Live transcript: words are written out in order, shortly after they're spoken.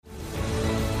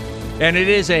And it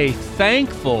is a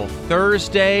thankful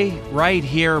Thursday right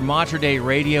here, Mater Dei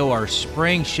Radio, our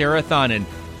spring share-a-thon. And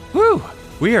whew,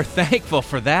 we are thankful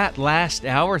for that last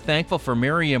hour. Thankful for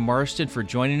Miriam Marston for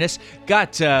joining us.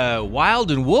 Got wild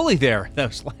and woolly there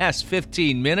those last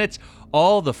 15 minutes.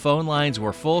 All the phone lines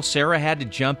were full. Sarah had to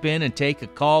jump in and take a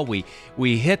call. We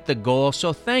hit the goal.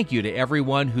 So thank you to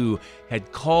everyone who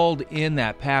had called in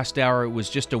that past hour. It was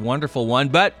just a wonderful one.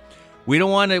 But we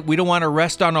don't want to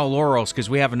rest on our laurels because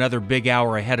we have another big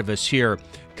hour ahead of us here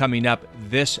coming up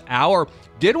this hour.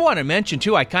 Did want to mention,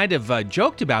 too, I kind of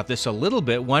joked about this a little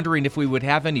bit, wondering if we would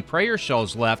have any prayer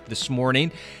shawls left this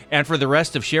morning. And for the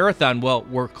rest of Share-a-thon, well,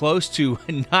 we're close to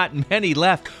not many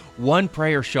left. One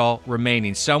prayer shawl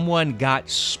remaining. Someone got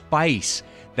spice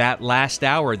that last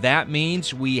hour. That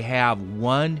means we have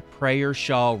one prayer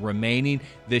shawl remaining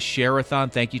this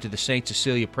Share-a-thon. Thank you to the St.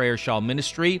 Cecilia Prayer Shawl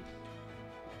Ministry.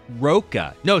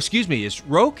 Roca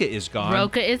is gone.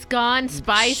 Roca is gone.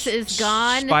 Spice is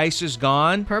gone. Spice is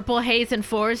gone. Purple Haze and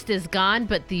Forest is gone.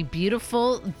 But the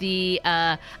beautiful,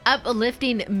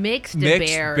 uplifting mixed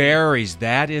berries,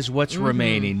 that is what's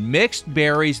remaining. Mixed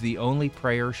berries, the only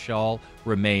prayer shawl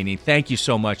remaining. Thank you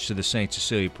so much to the St.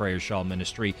 Cecilia Prayer Shawl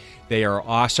Ministry. They are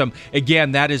awesome.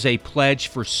 Again, that is a pledge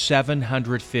for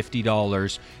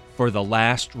 $750 for the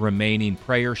last remaining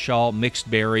prayer shawl, mixed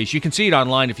berries. You can see it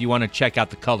online if you want to check out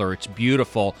the color. It's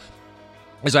beautiful.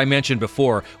 As I mentioned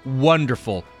before,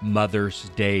 wonderful Mother's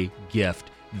Day gift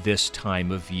this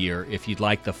time of year. If you'd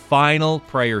like the final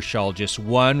prayer shawl, just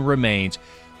one remains.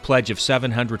 Pledge of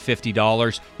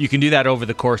 $750. You can do that over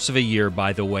the course of a year,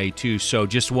 by the way, too. So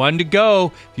just one to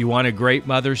go. If you want a great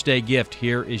Mother's Day gift,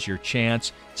 here is your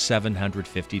chance.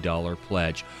 $750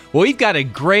 pledge. Well, we've got a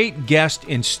great guest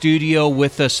in studio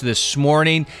with us this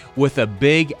morning with a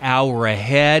big hour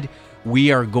ahead.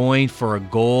 We are going for a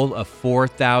goal of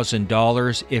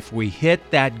 $4,000. If we hit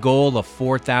that goal of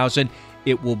 $4,000,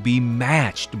 it will be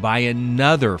matched by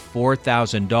another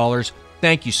 $4,000.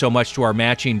 Thank you so much to our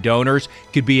matching donors.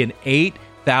 Could be an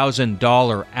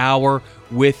 $8,000 hour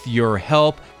with your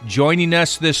help. Joining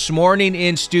us this morning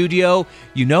in studio,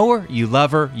 you know her, you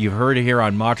love her, you've heard her here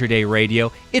on Mater Dei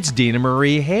Radio. It's Dina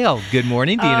Marie Hale. Good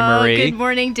morning, Dina Marie. Good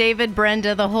morning, David,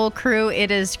 Brenda, the whole crew.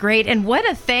 It is great. And what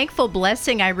a thankful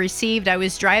blessing I received. I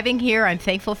was driving here. I'm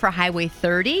thankful for Highway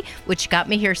 30, which got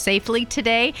me here safely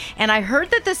today. And I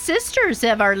heard that the sisters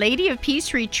of Our Lady of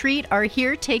Peace Retreat are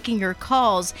here taking your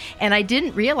calls. And I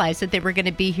didn't realize that they were going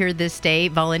to be here this day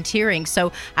volunteering.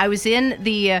 So I was in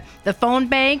the phone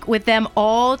bank with them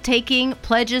all taking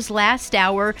pledges last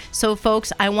hour. So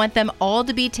folks, I want them all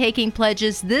to be taking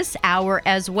pledges this hour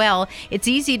as well. It's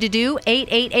easy to do.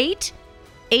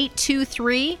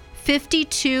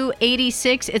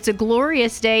 888-823-5286. It's a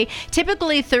glorious day.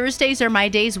 Typically, Thursdays are my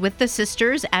days with the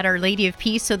sisters at Our Lady of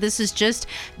Peace. So this is just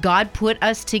God put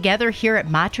us together here at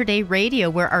Mater Dei Radio,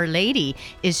 where Our Lady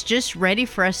is just ready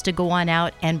for us to go on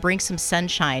out and bring some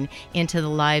sunshine into the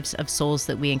lives of souls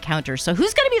that we encounter. So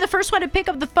who's going to be the first one to pick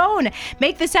up the phone?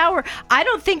 Make this hour. I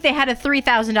don't think they had a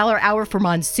 $3,000 hour for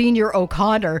Monsignor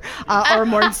O'Connor or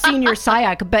Monsignor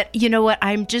Sayak, but you know what?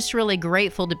 I'm just really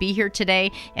grateful to be here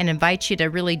today and invite you to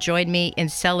really join me in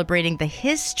celebrating the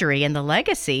history and the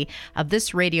legacy of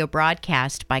this radio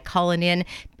broadcast by calling in.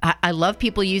 I love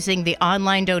people using the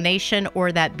online donation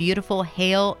or that beautiful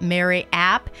Hail Mary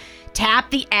app.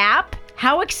 Tap the app.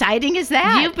 How exciting is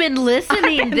that? You've been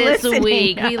listening this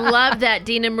week. We love that,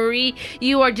 Dina Marie.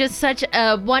 You are just such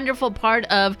a wonderful part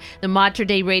of the Mater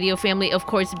Dei Radio family. Of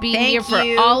course, being here for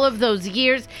all of those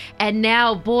years. And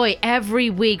now, boy,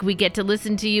 every week we get to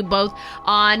listen to you both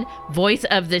on Voice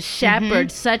of the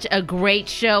Shepherd. Such a great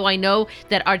show. I know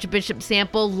that Archbishop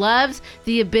Sample loves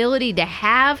the ability to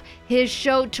have his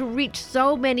show to reach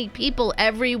so many people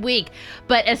every week.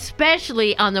 But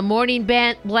especially on the Morning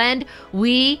Blend,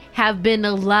 we have been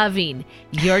loving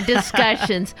your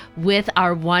discussions with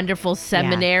our wonderful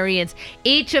seminarians.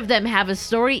 Each of them have a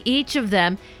story, each of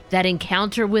them that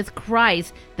encounter with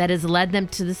Christ that has led them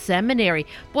to the seminary.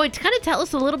 Boy, kind of tell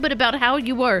us a little bit about how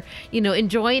you are,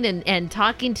 enjoying and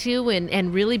talking to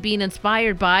and really being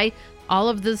inspired by all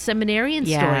of the seminarian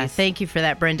stories. Thank you for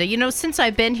that, Brenda. Since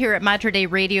I've been here at Mater Dei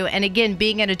Radio, and again,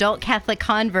 being an adult Catholic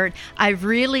convert, I've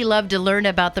really loved to learn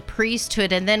about the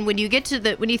priesthood. And then when you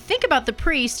think about the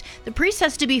priest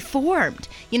has to be formed.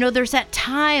 There's that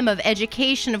time of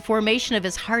education and formation of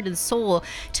his heart and soul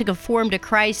to conform to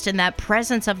Christ and that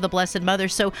presence of the Blessed Mother.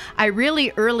 So I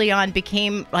really early on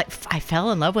I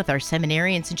fell in love with our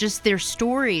seminarians and just their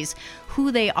stories,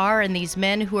 who they are and these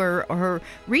men who are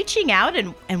reaching out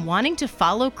and wanting to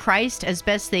follow Christ as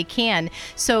best they can.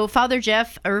 So Father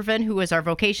Jeff Irvin, who is our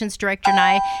vocations director, and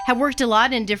I have worked a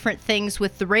lot in different things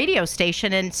with the radio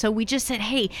station. And so we just said,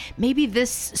 hey, maybe this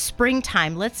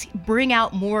springtime, let's bring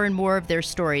out more and more of their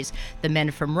stories. The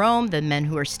men from Rome, the men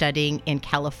who are studying in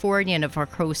California, and of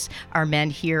course, our men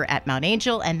here at Mount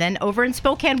Angel, and then over in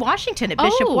Spokane, Washington at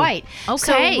Bishop White.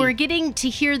 Okay. So we're getting to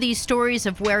hear these stories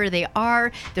of where they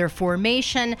are, their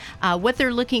formation, what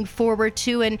they're looking forward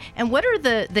to, and what are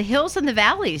the hills and the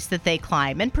valleys that they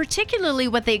climb, and particularly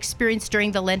what they experience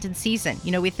during the Lenten season.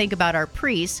 You know, we think about our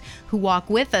priests who walk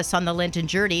with us on the Lenten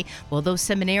journey. Well, those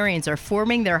seminarians are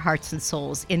forming their hearts and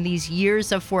souls in these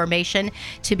years of formation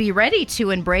to be ready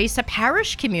to embrace a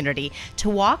parish community to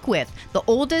walk with, the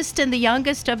oldest and the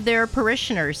youngest of their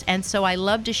parishioners. And so I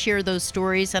love to share those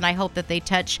stories, and I hope that they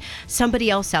touch somebody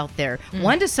else out there.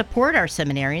 One, to support our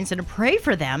seminarians and to pray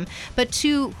for them, but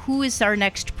two, who is our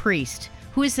next priest?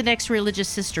 Who is the next religious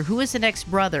sister? Who is the next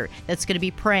brother that's going to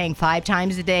be praying 5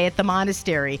 times a day at the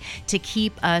monastery to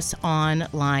keep us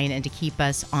online and to keep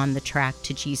us on the track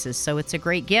to Jesus? So it's a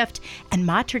great gift, and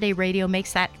Mater Dei Radio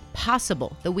makes that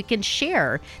possible, that we can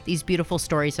share these beautiful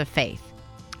stories of faith.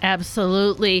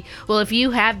 Absolutely. Well, if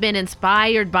you have been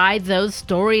inspired by those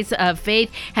stories of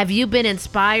faith, have you been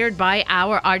inspired by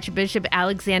our Archbishop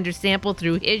Alexander Sample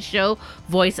through his show,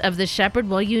 Voice of the Shepherd?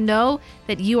 Well, you know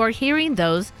that you are hearing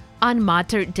those on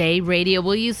Mater Dei Radio.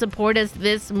 Will you support us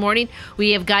this morning?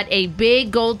 We have got a big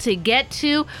goal to get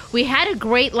to. We had a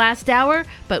great last hour,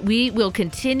 but we will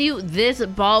continue this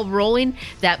ball rolling.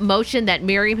 That motion that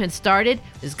Miriam had started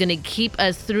is going to keep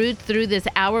us through this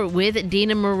hour with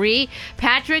Dina Marie.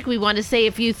 Patrick, we want to say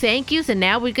a few thank yous, and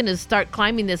now we're going to start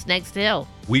climbing this next hill.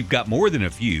 We've got more than a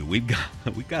few.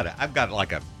 I've got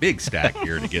like a big stack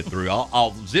here to get through.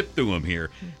 I'll zip through them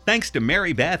here. Thanks to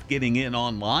Mary Beth getting in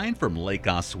online from Lake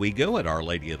Oswego at Our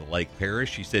Lady of the Lake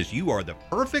Parish. She says, you are the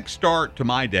perfect start to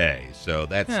my day. So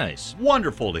that's nice.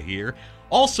 Wonderful to hear.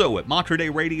 Also at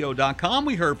MaterDeiRadio.com,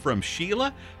 we heard from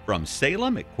Sheila from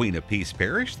Salem at Queen of Peace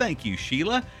Parish. Thank you,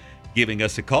 Sheila, giving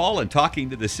us a call and talking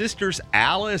to the sisters.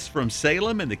 Alice from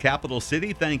Salem in the capital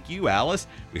city. Thank you, Alice.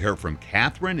 We heard from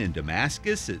Catherine in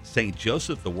Damascus at St.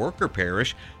 Joseph the Worker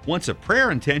Parish. Wants a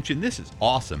prayer intention. This is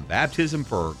awesome. Baptism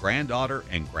for her granddaughter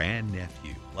and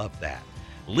grandnephew. Love that.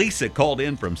 Lisa called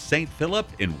in from St. Philip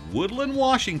in Woodland,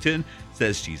 Washington.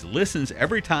 Says she listens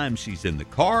every time she's in the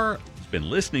car. She's been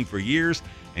listening for years,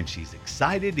 and she's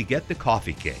excited to get the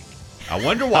coffee cake. I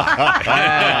wonder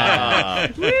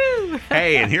why.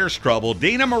 Hey, and here's trouble.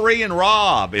 Dina Marie and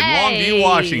Rob in Longview,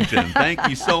 Washington. Thank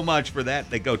you so much for that.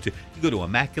 You go to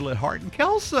Immaculate Heart in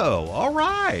Kelso. All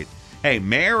right. Hey,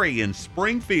 Mary in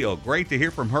Springfield. Great to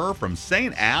hear from her from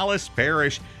St. Alice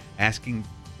Parish, asking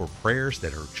for prayers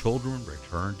that her children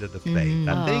return to the faith.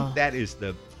 I think that is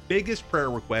the biggest prayer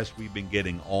request we've been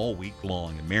getting all week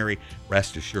long. And Mary,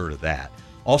 rest assured of that.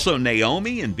 Also,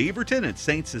 Naomi in Beaverton at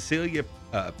St. Cecilia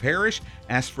Parish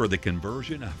asked for the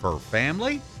conversion of her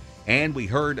family. And we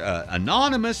heard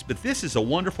anonymous, but this is a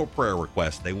wonderful prayer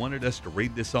request. They wanted us to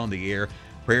read this on the air.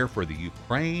 Prayer for the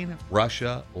Ukraine,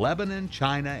 Russia, Lebanon,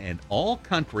 China, and all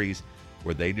countries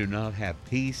where they do not have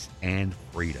peace and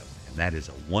freedom. And that is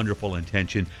a wonderful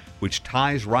intention, which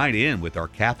ties right in with our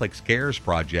Catholic Cares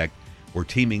project. We're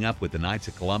teaming up with the Knights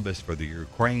of Columbus for the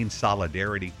Ukraine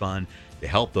Solidarity Fund to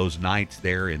help those knights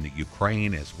there in the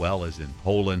Ukraine as well as in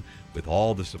Poland with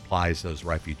all the supplies those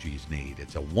refugees need.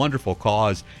 It's a wonderful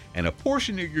cause, and a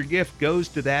portion of your gift goes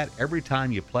to that every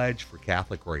time you pledge for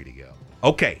Catholic Radio.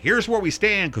 Okay, here's where we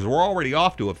stand, because we're already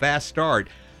off to a fast start.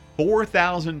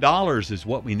 $4,000 is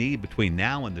what we need between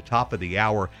now and the top of the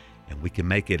hour, and we can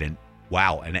make it an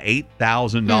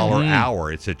 $8,000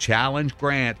 hour. It's a challenge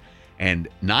grant, and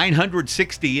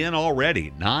 $960 in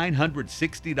already.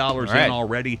 $960 in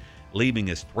already, leaving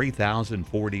us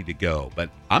 $3,040 to go. But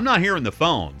I'm not hearing the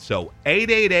phone, so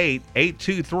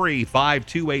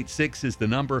 888-823-5286 is the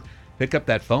number. Pick up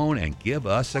that phone and give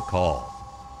us a call.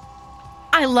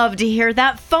 I love to hear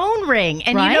that phone ring.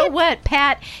 And you know what,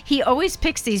 Pat? He always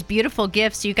picks these beautiful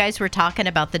gifts. You guys were talking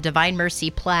about the Divine Mercy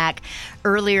plaque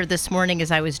earlier this morning as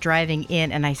I was driving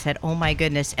in, and I said, oh my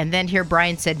goodness. And then here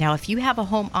Brian said, now if you have a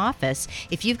home office,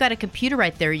 if you've got a computer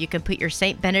right there, you can put your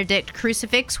St. Benedict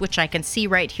crucifix, which I can see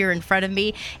right here in front of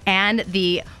me, and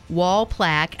the wall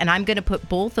plaque, and I'm going to put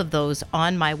both of those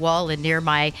on my wall and near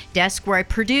my desk where I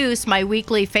produce my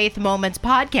weekly Faith Moments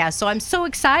podcast. So I'm so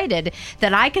excited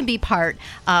that I can be part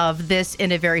of this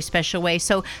in a very special way.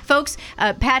 So, folks,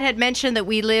 Pat had mentioned that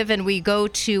we live and we go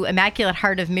to Immaculate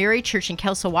Heart of Mary Church in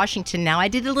Kelso, Washington. Now, I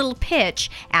did a little pitch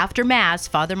after Mass.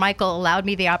 Father Michael allowed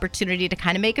me the opportunity to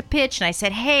kind of make a pitch, and I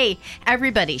said, hey,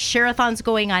 everybody, Share-a-thon's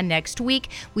going on next week.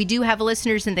 We do have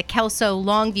listeners in the Kelso,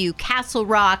 Longview, Castle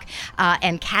Rock,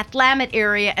 and Cathlamet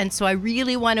area, and so I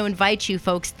really want to invite you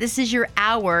folks. This is your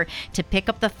hour to pick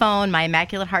up the phone. My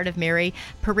Immaculate Heart of Mary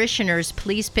parishioners,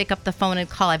 please pick up the phone and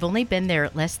call. I've only been there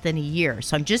less than a year,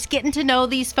 so I'm just getting to know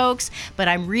these folks, but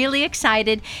I'm really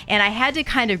excited, and I had to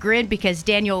kind of grin because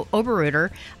Daniel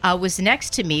Oberruder was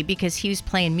next to me because he was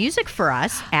playing music for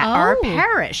us at our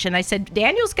parish, and I said,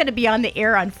 Daniel's going to be on the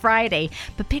air on Friday,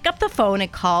 but pick up the phone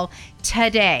and call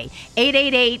today,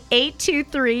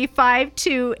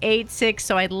 888-823-5286.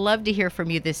 So I'd love to hear from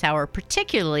you this hour,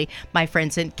 particularly my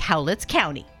friends in Cowlitz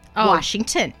County,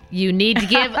 Washington. You need to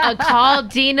give a call.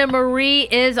 Dina Marie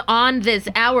is on this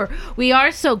hour. We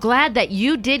are so glad that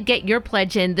you did get your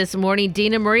pledge in this morning,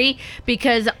 Dina Marie,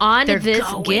 because on this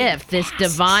gift, this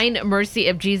Divine Mercy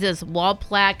of Jesus wall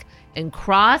plaque and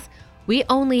cross, we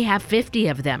only have 50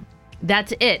 of them.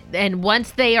 That's it. And once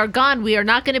they are gone, we are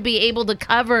not going to be able to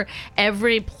cover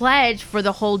every pledge for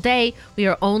the whole day. We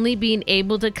are only being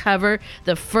able to cover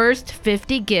the first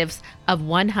 50 gifts of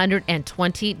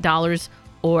 $120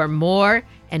 or more.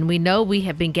 And we know we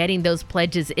have been getting those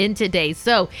pledges in today.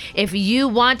 So if you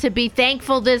want to be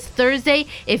thankful this Thursday,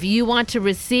 if you want to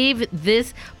receive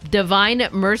this Divine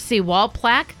Mercy wall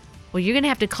plaque, well, you're going to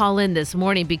have to call in this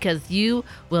morning because you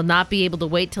will not be able to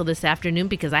wait till this afternoon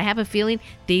because I have a feeling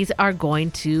these are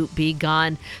going to be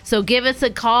gone. So give us a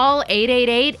call,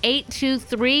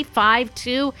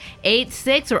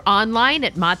 888-823-5286 or online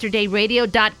at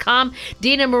materdeiradio.com.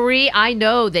 Dina Marie, I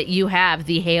know that you have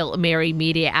the Hale Mary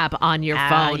Media app on your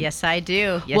phone. Yes, I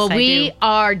do. Yes, well, we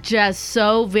are just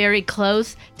so very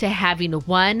close to having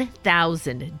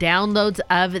 1,000 downloads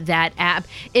of that app.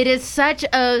 It is such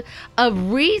a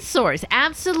resource,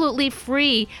 absolutely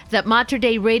free, that Mater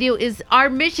Dei Radio is, our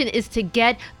mission is to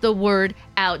get the word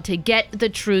out, to get the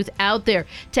truth out there,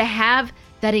 to have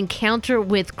that encounter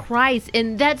with Christ.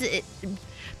 And that's it,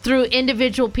 through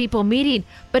individual people meeting,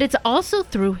 but it's also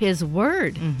through his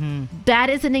word. Mm-hmm.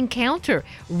 That is an encounter.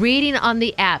 Reading on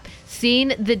the app,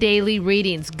 seeing the daily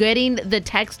readings, getting the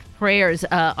text prayers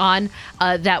on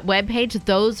that webpage,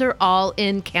 those are all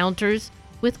encounters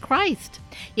with Christ.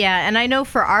 Yeah, and I know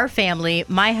for our family,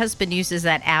 my husband uses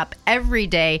that app every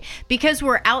day because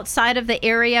we're outside of the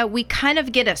area. We kind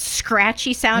of get a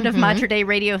scratchy sound of Mater Dei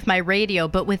Radio with my radio,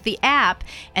 but with the app,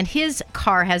 and his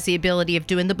car has the ability of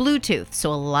doing the Bluetooth.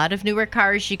 So a lot of newer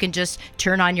cars, you can just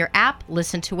turn on your app,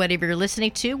 listen to whatever you're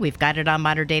listening to. We've got it on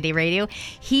Mater Dei Radio.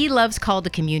 He loves Call to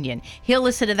Communion. He'll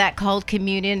listen to that Call to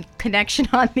Communion connection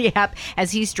on the app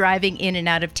as he's driving in and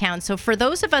out of town. So for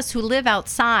those of us who live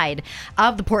outside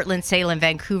of the Portland, Salem,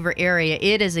 Vancouver area,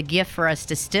 it is a gift for us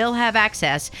to still have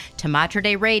access to Mater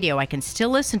Dei Radio. I can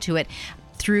still listen to it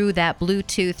through that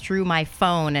Bluetooth, through my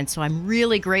phone. And so I'm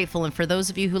really grateful. And for those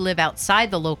of you who live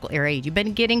outside the local area, you've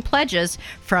been getting pledges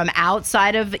from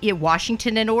outside of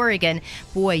Washington and Oregon.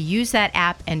 Boy, use that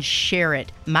app and share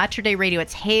it. Mater Dei Radio,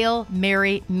 it's Hale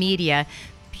Mary Media.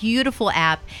 Beautiful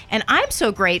app. And I'm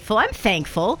so grateful, I'm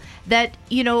thankful that,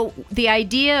 you know, the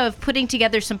idea of putting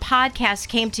together some podcasts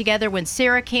came together when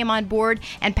Sarah came on board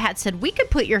and Pat said, we could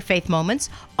put your faith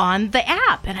moments on the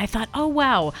app. And I thought, oh,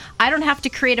 wow, I don't have to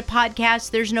create a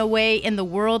podcast. There's no way in the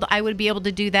world I would be able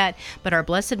to do that. But our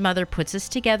Blessed Mother puts us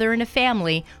together in a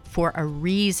family for a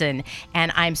reason.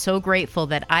 And I'm so grateful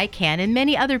that I can, and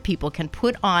many other people can,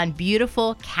 put on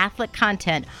beautiful Catholic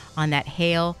content on that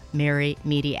Hail Mary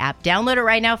Media app. Download it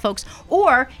right now, folks,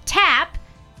 or tap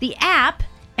the app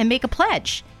and make a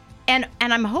pledge. And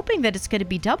I'm hoping that it's going to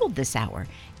be doubled this hour.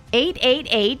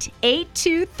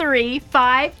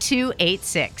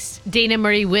 888-823-5286. Dina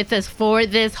Marie with us for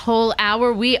this whole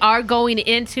hour. We are going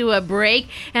into a break,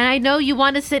 and I know you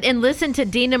want to sit and listen to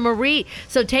Dina Marie,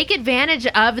 so take advantage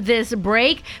of this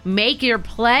break, make your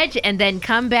pledge, and then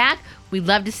come back. We'd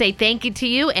love to say thank you to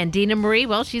you. And Dina Marie,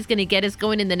 well, she's going to get us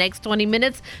going in the next 20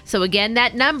 minutes. So again,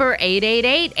 that number,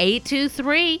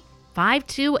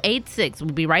 888-823-5286.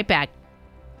 We'll be right back.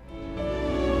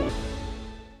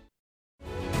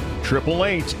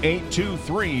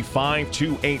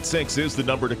 888-823-5286 is the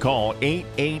number to call.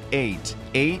 888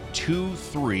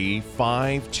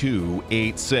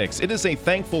 888-823-5286. It is a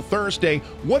Thankful Thursday.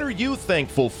 What are you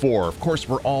thankful for? Of course,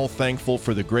 we're all thankful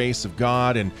for the grace of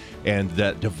God and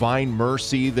that divine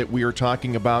mercy that we are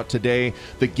talking about today.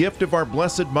 The gift of our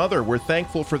Blessed Mother, we're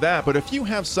thankful for that. But if you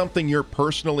have something you're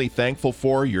personally thankful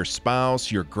for, your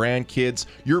spouse, your grandkids,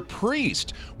 your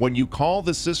priest, when you call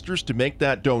the sisters to make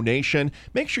that donation,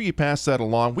 make sure you pass that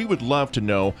along. We would love to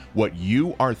know what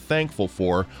you are thankful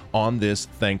for on this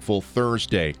Thankful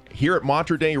Thursday. Here at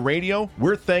Mater Dei Radio,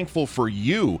 we're thankful for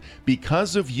you.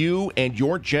 Because of you and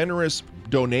your generous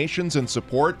donations and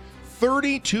support,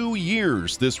 32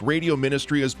 years this radio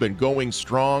ministry has been going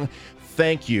strong.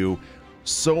 Thank you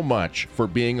so much for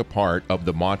being a part of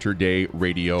the Mater Dei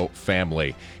Radio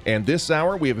family. And this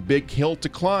hour, we have a big hill to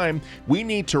climb. We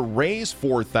need to raise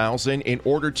 $4,000 in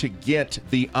order to get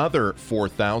the other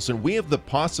 $4,000. We have the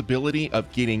possibility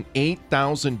of getting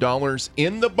 $8,000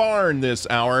 in the barn this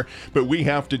hour, but we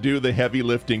have to do the heavy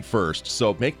lifting first.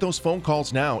 So make those phone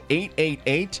calls now,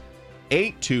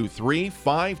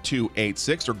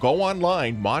 888-823-5286, or go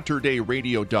online,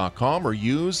 materdeiradio.com, or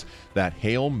use that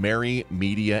Hale Mary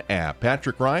Media app.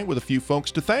 Patrick Ryan with a few folks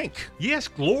to thank. Yes,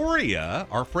 Gloria,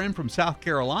 our friend from South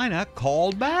Carolina,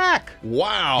 called back.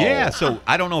 Wow. Yeah, so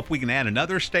I don't know if we can add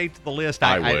another state to the list.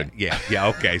 I would. Yeah,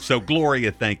 okay. So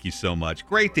Gloria, thank you so much.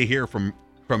 Great to hear from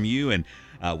you, and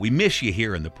we miss you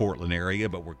here in the Portland area,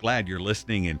 but we're glad you're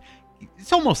listening, and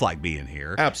it's almost like being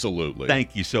here. Absolutely.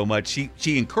 Thank you so much.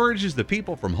 She encourages the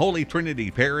people from Holy Trinity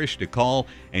Parish to call,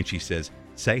 and she says,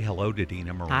 say hello to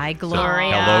Dina Marie. Hi,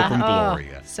 Gloria. So, hello from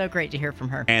Gloria. So great to hear from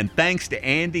her. And thanks to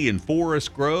Andy in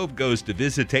Forest Grove, goes to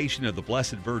Visitation of the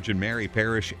Blessed Virgin Mary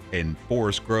Parish in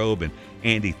Forest Grove. And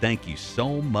Andy, thank you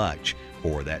so much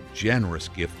for that generous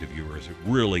gift of yours. It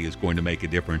really is going to make a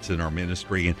difference in our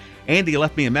ministry. And Andy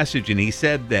left me a message, and he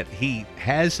said that he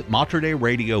has Mater Dei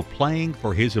Radio playing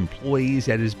for his employees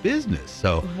at his business.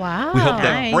 So wow, we hope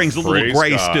that brings a little Praise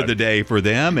grace God to the day for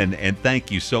them. And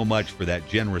thank you so much for that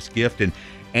generous gift. And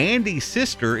Andy's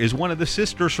sister is one of the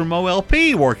sisters from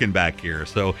OLP working back here.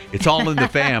 So it's all in the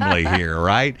family here,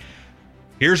 right?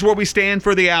 Here's where we stand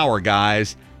for the hour,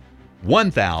 guys.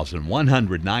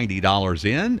 $1,190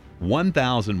 in,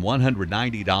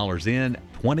 $1,190 in,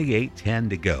 $28.10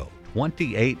 to go.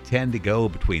 $28.10 to go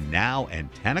between now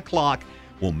and 10 o'clock.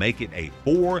 We'll make it a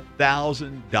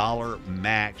 $4,000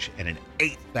 match and an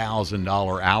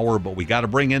 $8,000 hour, but we got to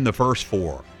bring in the first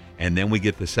four, and then we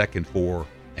get the second four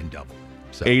and double.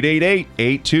 So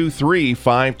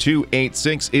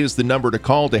 888-823-5286 is the number to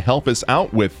call to help us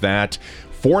out with that.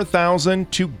 $4,000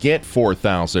 to get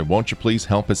 $4,000. Won't you please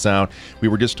help us out? We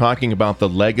were just talking about the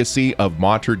legacy of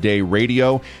Mater Dei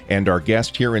Radio, and our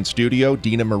guest here in studio,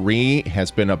 Dina Marie,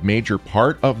 has been a major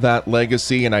part of that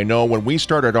legacy. And I know when we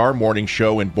started our morning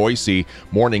show in Boise,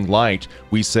 Morning Light,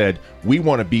 we said, we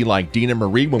want to be like Dina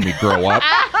Marie when we grow up.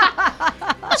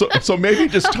 So maybe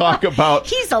just talk about...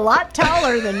 He's a lot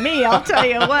taller than me, I'll tell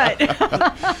you what.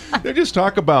 Just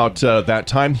talk about that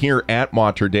time here at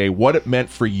Mater Dei, what it meant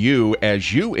for you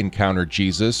as you encountered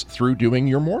Jesus through doing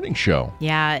your morning show.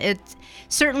 Yeah, it's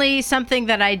certainly something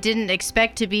that I didn't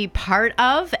expect to be part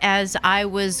of as I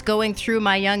was going through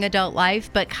my young adult life,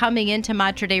 but coming into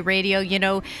Mater Dei Radio, you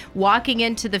know, walking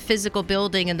into the physical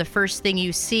building, and the first thing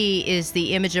you see is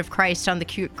the image of Christ on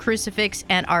the crucifix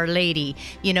and Our Lady.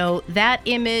 You know, that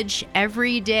image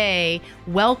every day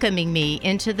welcoming me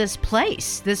into this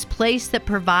place that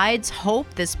provides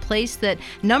hope, this place that,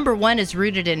 number one, is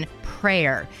rooted in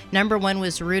prayer. Number one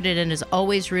was rooted and is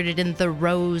always rooted in the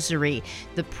rosary,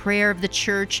 the prayer of the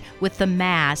church with the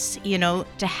Mass, you know,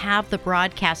 to have the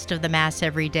broadcast of the Mass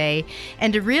every day,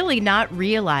 and to really not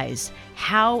realize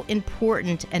how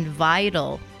important and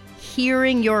vital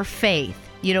hearing your faith.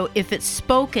 You know, if it's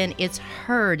spoken, it's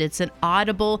heard. It's an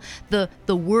audible. The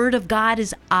Word of God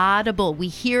is audible. We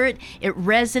hear it. It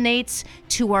resonates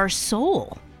to our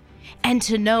soul. And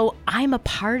to know I'm a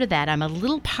part of that. I'm a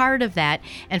little part of that.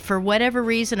 And for whatever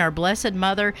reason, our Blessed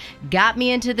Mother got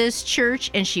me into this church,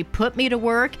 and she put me to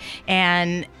work.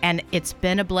 And it's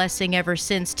been a blessing ever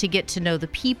since to get to know the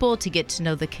people, to get to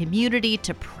know the community,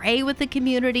 to pray with the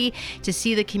community, to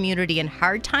see the community in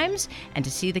hard times, and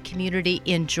to see the community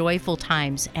in joyful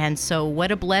times. And so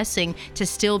what a blessing to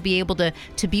still be able to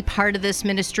be part of this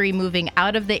ministry, moving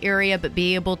out of the area, but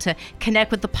be able to connect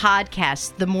with the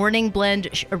podcast, the Morning Blend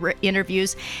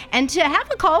interviews, and to have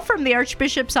a call from the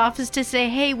Archbishop's office to say,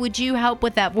 hey, would you help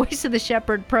with that Voice of the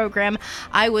Shepherd program?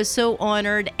 I was so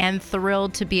honored and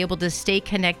thrilled to be able to stay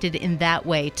connected in that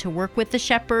way, to work with the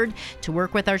shepherd, to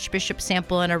work with Archbishop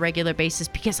Sample on a regular basis,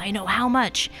 because I know how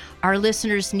much our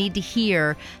listeners need to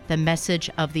hear the message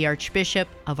of the Archbishop,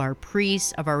 of our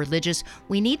priests, of our religious.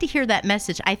 We need to hear that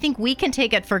message. I think we can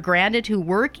take it for granted who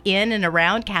work in and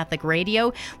around Catholic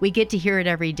radio. We get to hear it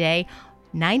every day.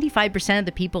 95% of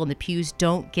the people in the pews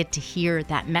don't get to hear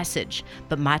that message.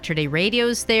 But Mater Dei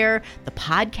Radio's there, the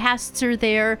podcasts are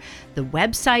there, the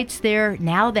website's there,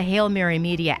 now the Hail Mary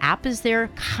Media app is there.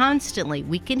 Constantly,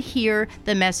 we can hear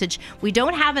the message. We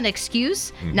don't have an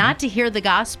excuse not to hear the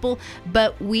gospel,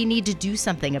 but we need to do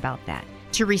something about that,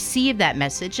 to receive that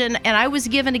message. And I was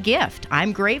given a gift.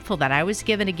 I'm grateful that I was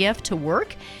given a gift to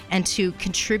work and to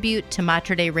contribute to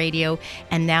Mater Dei Radio,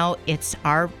 and now it's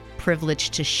our privilege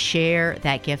to share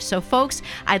that gift. So folks,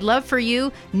 I'd love for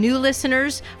you, new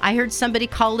listeners, I heard somebody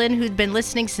call in who'd been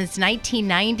listening since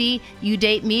 1990. You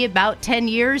date me about 10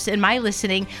 years in my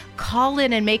listening. Call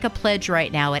in and make a pledge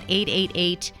right now at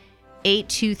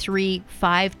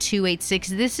 888-823-5286.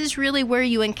 This is really where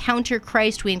you encounter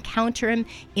Christ. We encounter him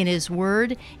in his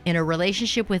word, in a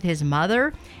relationship with his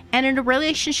mother, and in a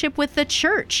relationship with the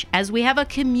church. As we have a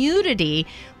community,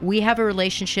 we have a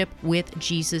relationship with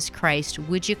Jesus Christ.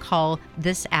 Would you call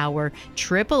this hour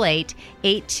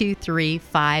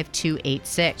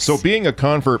 888-823-5286? So being a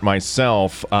convert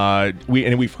myself,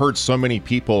 we've heard so many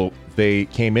people, they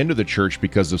came into the church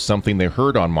because of something they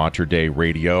heard on Mater Dei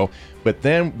Radio. But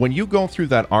then when you go through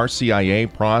that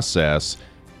RCIA process,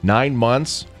 9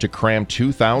 months to cram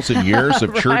 2,000 years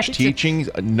of church teaching?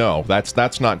 No, that's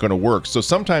not going to work. So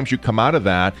sometimes you come out of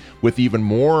that with even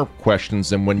more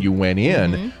questions than when you went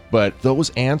in, but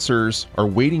those answers are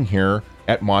waiting here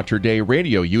at Mater Dei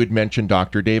Radio. You had mentioned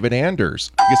Dr. David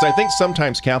Anders. Because I think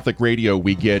sometimes Catholic radio,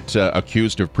 we get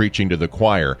accused of preaching to the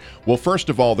choir. Well, first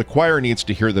of all, the choir needs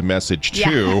to hear the message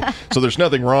too, so there's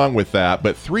nothing wrong with that.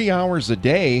 But 3 hours a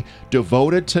day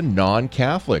devoted to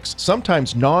non-Catholics,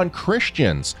 sometimes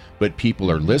non-Christians, but people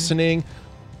are listening,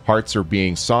 hearts are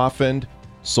being softened,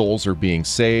 souls are being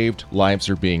saved, lives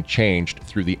are being changed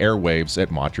through the airwaves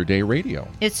at Mater Dei Radio.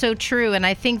 It's so true. And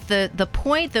I think the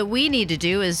point that we need to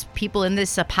do as people in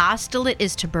this apostolate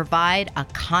is to provide a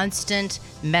constant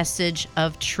message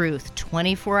of truth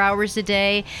 24 hours a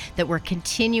day, that we're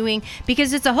continuing,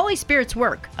 because it's the Holy Spirit's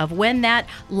work of when that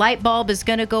light bulb is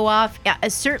going to go off.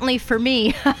 Certainly for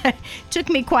me, it took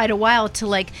me quite a while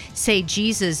to say,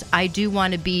 Jesus, I do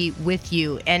want to be with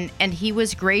you. And he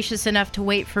was gracious enough to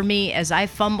wait for me as I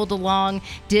fumbled along,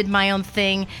 did my own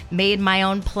thing, made my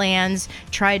own plans,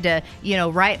 tried to,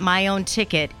 write my own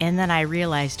ticket. And then I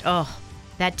realized,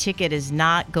 that ticket is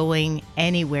not going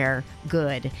anywhere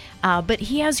good. But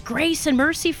he has grace and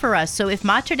mercy for us. So if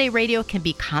Mater Dei Radio can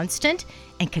be constant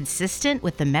and consistent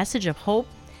with the message of hope,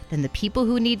 then the people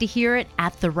who need to hear it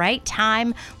at the right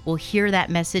time will hear that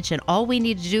message. And all we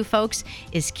need to do, folks,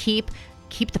 is keep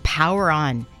the power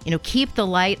on, keep the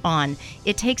light on.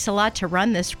 It takes a lot to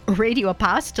run this radio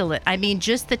apostolate. I mean,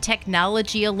 just the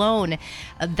technology alone,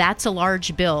 that's a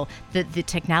large bill. The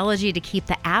technology to keep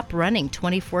the app running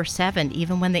 24/7,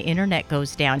 even when the internet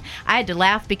goes down. I had to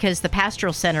laugh because the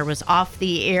pastoral center was off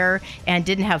the air and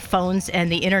didn't have phones and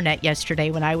the internet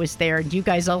yesterday when I was there. And you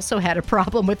guys also had a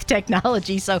problem with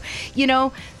technology. So,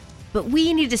 but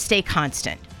we need to stay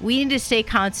constant. We need to stay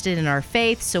constant in our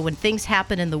faith, so when things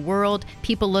happen in the world,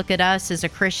 people look at us as a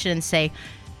Christian and say,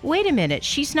 wait a minute,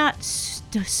 she's not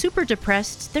super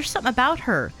depressed. There's something about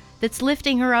her that's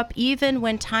lifting her up even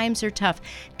when times are tough.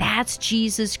 That's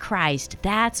Jesus Christ.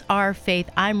 That's our faith.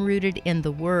 I'm rooted in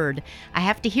the Word. I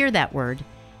have to hear that Word,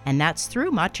 and that's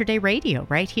through Mater Dei Radio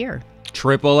right here.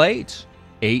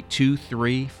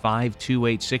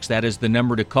 888-823-5286. That is the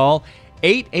number to call.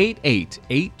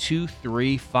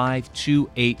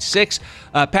 888-823-5286.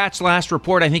 Pat's last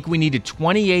report, I think we needed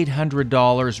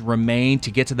 $2,800 remain to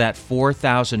get to that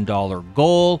 $4,000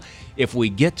 goal. If we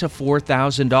get to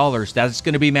 $4,000, that's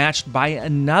going to be matched by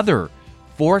another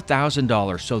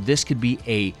 $4,000. So this could be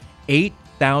a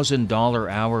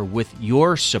 $8,000 hour with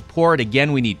your support.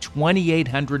 Again, we need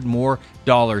 $2,800 more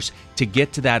to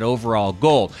get to that overall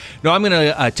goal. Now, I'm going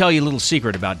to tell you a little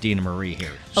secret about Dina Marie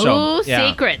here.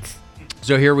 Secrets.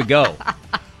 So here we go.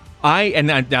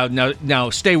 Now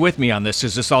stay with me on this,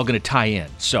 because this is all going to tie in.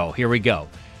 So here we go.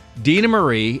 Dina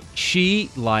Marie, she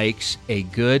likes a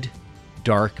good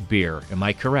dark beer. Am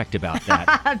I correct about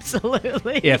that?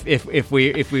 Absolutely. If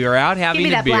we are out having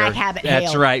Give me a that beer, black habit,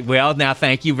 that's Hale. right. Well, now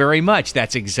thank you very much.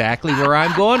 That's exactly where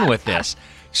I'm going with this.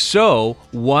 So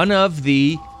one of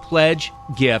the pledge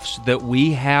gifts that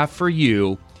we have for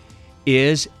you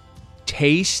is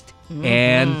Taste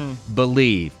and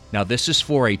Believe. Now, this is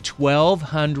for a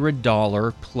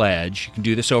 $1,200 pledge. You can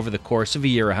do this over the course of a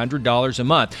year, $100 a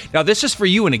month. Now, this is for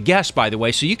you and a guest, by the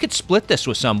way, so you could split this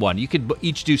with someone. You could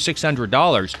each do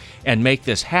 $600 and make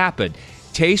this happen.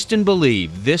 Taste and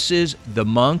Believe. This is the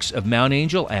monks of Mount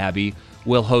Angel Abbey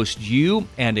will host you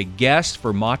and a guest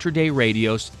for Mater Dei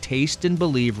Radio's Taste and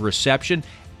Believe reception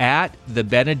at the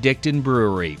Benedictine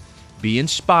Brewery. Be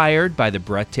inspired by the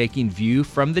breathtaking view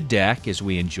from the deck as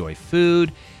we enjoy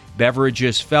food,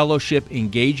 beverages, fellowship,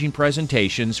 engaging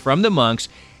presentations from the monks,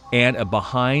 and a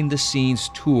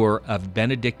behind-the-scenes tour of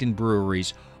Benedictine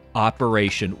Brewery's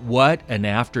operation. What an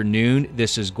afternoon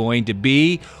this is going to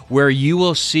be, where you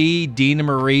will see Dina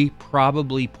Marie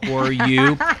probably pour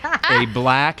you a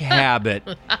Black Habit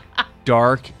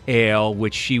dark ale,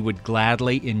 which she would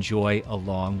gladly enjoy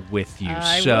along with you.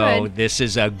 This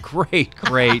is a great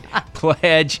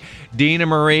pledge. Dina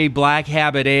Marie, Black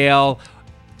Habit Ale,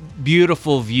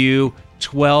 beautiful view,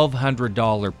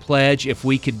 $1,200 pledge. If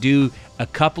we could do a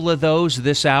couple of those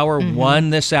this hour, one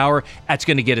this hour, that's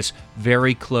going to get us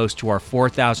very close to our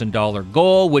 $4,000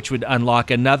 goal, which would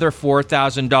unlock another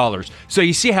 $4,000. So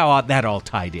you see how that all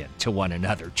tied in to one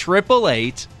another.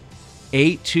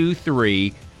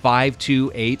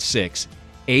 888-823-5286,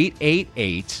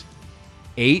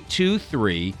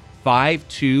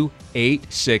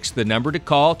 888-823-5286, the number to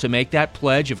call to make that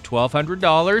pledge of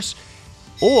 $1,200.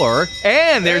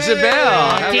 And there's a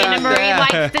bell. Dina Marie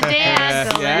likes to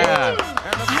dance. Yeah.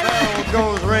 And the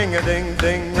bell goes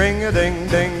ring-a-ding-ding,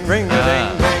 ring-a-ding-ding,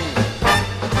 ring-a-ding-ding.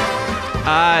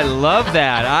 I love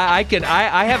that.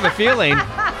 I have a feeling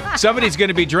somebody's going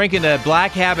to be drinking a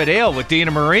Black Habit Ale with Dina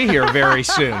Marie here very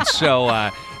soon. So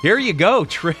here you go,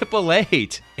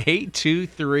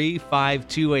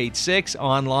 888-823-5286,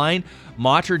 online,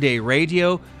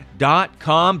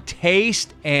 materdeiradio.com.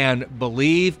 Taste and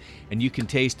Believe. And you can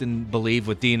taste and believe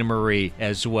with Dina Marie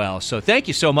as well. So thank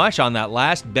you so much on that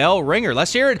last bell ringer.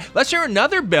 Let's hear it. Let's hear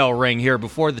another bell ring here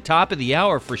before the top of the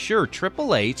hour for sure.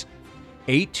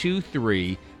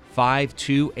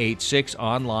 888-823-5286,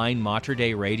 online,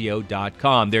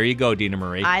 materdeiradio.com. There you go, Dina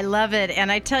Marie. I love it. And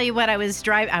I tell you what, I was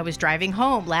driving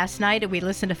home last night, and we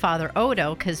listened to Father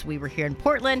Odo because we were here in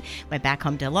Portland, went back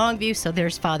home to Longview, so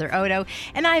there's Father Odo.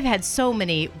 And I've had so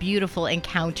many beautiful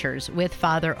encounters with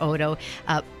Father Odo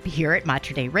here at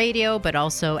Mater Dei Radio, but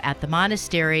also at the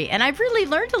monastery. And I've really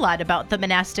learned a lot about the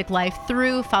monastic life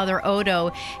through Father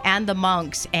Odo and the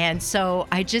monks. And so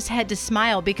I just had to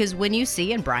smile, because when you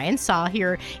see, and Brian saw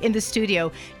here in the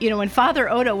studio, when Father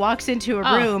Odo walks into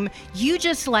a room, you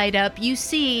just light up, you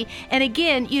see. And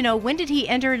again, when did he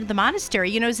enter into the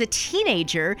monastery? As a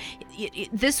teenager,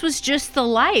 this was just the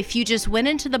life. You just went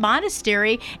into the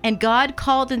monastery and God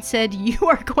called and said, you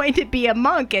are going to be a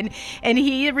monk. And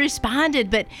he responded.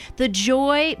 But the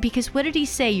joy, because what did he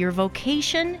say? Your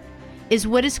vocation is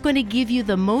what is going to give you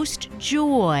the most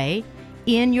joy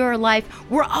in your life.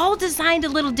 We're all designed a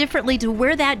little differently to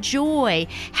where that joy,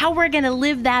 how we're going to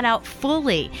live that out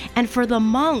fully. And for the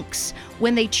monks,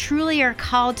 when they truly are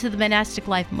called to the monastic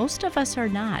life, most of us are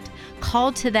not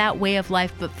called to that way of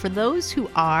life. But for those who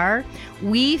are,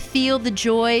 we feel the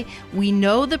joy, we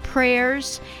know the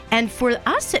prayers, and for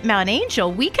us at Mount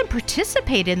Angel, we can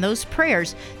participate in those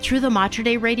prayers through the Mater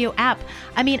Dei Radio app.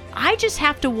 I mean, I just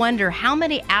have to wonder how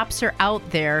many apps are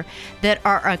out there that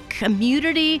are a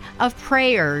community of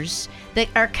prayers that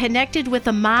are connected with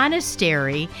a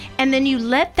monastery, and then you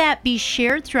let that be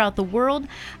shared throughout the world.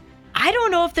 I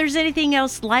don't know if there's anything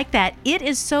else like that. It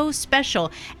is so special.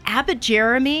 Abbot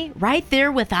Jeremy right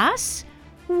there with us.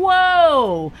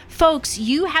 Whoa! Folks,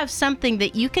 you have something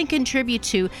that you can contribute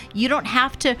to. You don't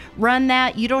have to run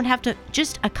that. You don't have to,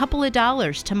 just a couple of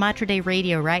dollars to Mater Dei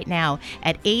Radio right now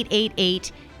at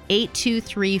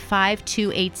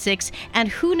 888-823-5286. And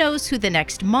who knows who the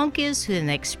next monk is, who the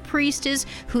next priest is,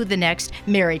 who the next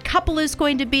married couple is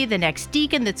going to be, the next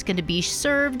deacon that's going to be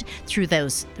served through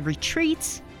those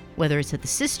retreats, whether it's at the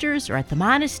sisters or at the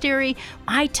monastery.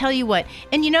 I tell you what,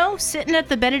 and sitting at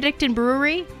the Benedictine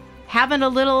Brewery, having a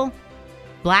little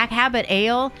Black Habit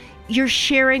Ale, you're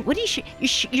sharing,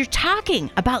 you're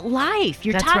talking about life.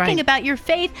 You're talking about your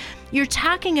faith. You're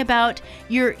talking about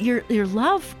your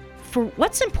love for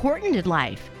what's important in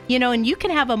life. And you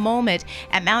can have a moment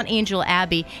at Mount Angel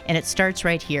Abbey, and it starts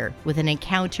right here with an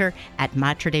encounter at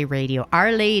Mater Dei Radio.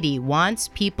 Our Lady wants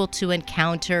people to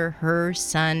encounter her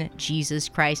Son, Jesus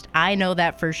Christ. I know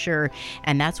that for sure,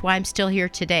 and that's why I'm still here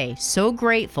today. So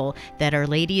grateful that Our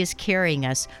Lady is carrying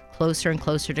us closer and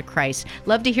closer to Christ.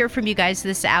 Love to hear from you guys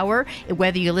this hour.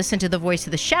 Whether you listen to the Voice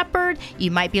of the Shepherd,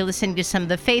 you might be listening to some of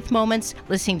the faith moments,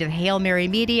 listening to the Hale Mary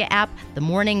Media app, the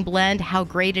Morning Blend, how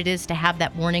great it is to have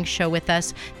that morning show with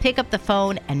us. Pick up the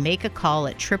phone and make a call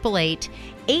at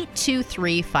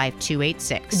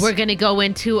 888-823-5286. We're going to go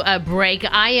into a break.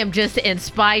 I am just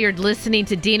inspired listening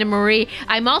to Dina Marie.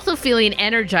 I'm also feeling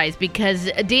energized because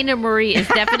Dina Marie is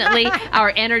definitely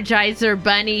our Energizer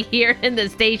bunny here in the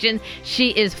station.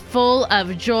 She is full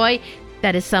of joy.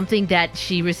 That is something that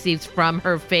she receives from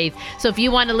her faith. So if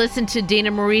you want to listen to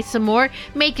Dina Marie some more,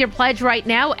 make your pledge right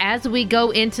now as we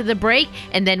go into the break,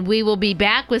 and then we will be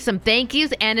back with some thank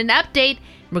yous and an update.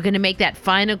 We're going to make that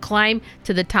final climb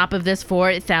to the top of this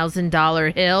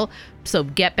 $4,000 hill. So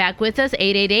get back with us,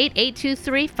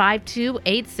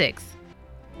 888-823-5286.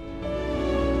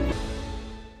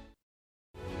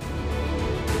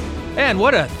 And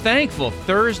what a thankful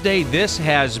Thursday this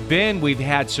has been. We've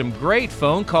had some great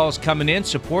phone calls coming in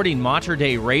supporting Mater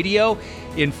Dei Radio.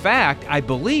 In fact, I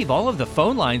believe all of the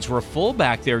phone lines were full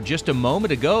back there just a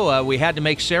moment ago. We had to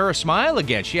make Sarah smile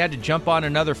again. She had to jump on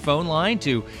another phone line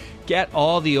to get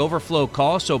all the overflow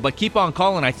calls. But keep on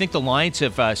calling. I think the lines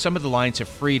have, some of the lines have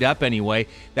freed up anyway.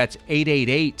 That's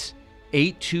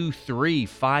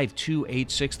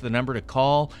 888-823-5286, the number to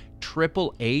call.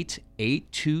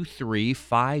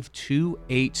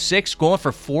 888-823-5286. Going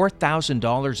for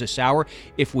 $4,000 this hour.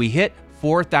 If we hit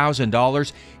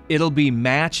 $4,000, it'll be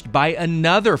matched by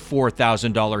another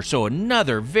 $4,000. So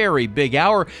another very big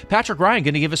hour. Patrick Ryan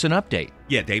going to give us an update.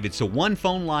 Yeah, David. So one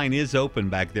phone line is open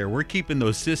back there. We're keeping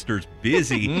those sisters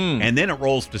busy, and then it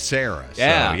rolls to Sarah.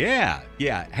 Yeah. So,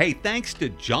 yeah. Hey, thanks to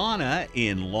Jonna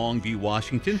in Longview,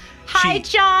 Washington. Hi,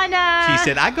 Jonna. She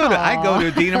said, I go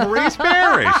to Dina Marie's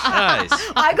parish. Nice.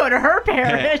 I go to her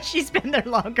parish. She's been there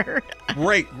longer.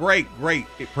 Great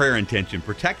prayer intention.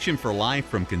 Protection for life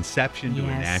from conception to a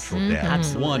natural death.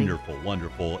 Absolutely.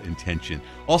 Wonderful intention.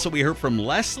 Also, we heard from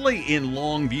Leslie in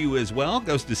Longview as well.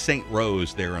 Goes to St.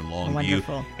 Rose there in Longview. Wonderful.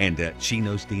 And she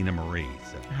knows Dina Marie.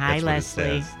 So Hi, that's what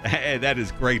it Leslie. says. Hey, that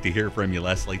is great to hear from you,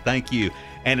 Leslie. Thank you.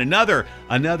 And another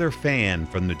fan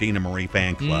from the Dina Marie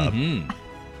fan club.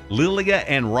 Lilia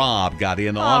and Rob got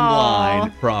in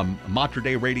online from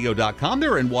MaterDeiRadio.com.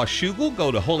 They're in Washougal.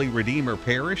 Go to Holy Redeemer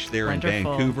Parish there in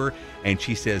Vancouver. And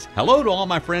she says, hello to all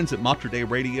my friends at Mater Dei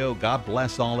Radio. God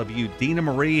bless all of you. Dina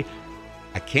Marie,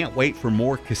 I can't wait for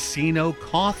more casino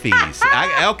coffees.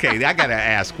 I got to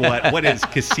ask, what is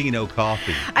casino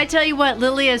coffee? I tell you what,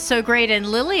 Lilia is so great, and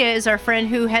Lilia is our friend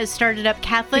who has started up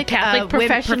Catholic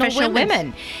professional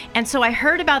women. And so I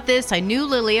heard about this. I knew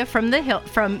Lilia from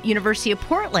University of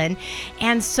Portland,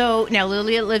 and so now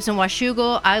Lilia lives in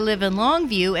Washougal. I live in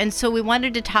Longview, and so we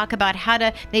wanted to talk about how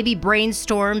to maybe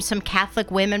brainstorm some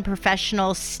Catholic women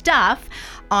professional stuff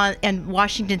in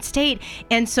Washington State.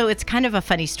 And so it's kind of a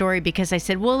funny story because I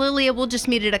said, well, Lilia, we'll just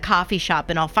meet at a coffee shop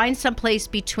and I'll find some place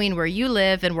between where you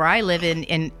live and where I live in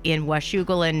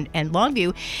Washougal and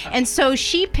Longview. And so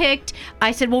she picked,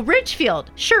 I said, well, Ridgefield.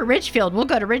 Sure, Ridgefield. We'll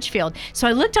go to Ridgefield. So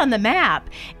I looked on the map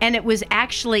and it was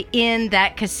actually in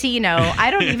that casino.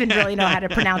 I don't even really know how to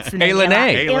pronounce the name.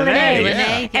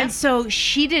 Hale. And so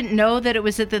she didn't know that it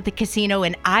was at the casino,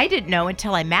 and I didn't know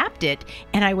until I mapped it.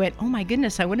 And I went, oh my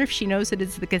goodness, I wonder if she knows that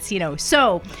it's the casino.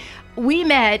 So we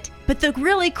met, but the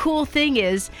really cool thing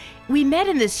is we met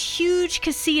in this huge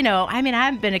casino. I mean, I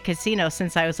haven't been to a casino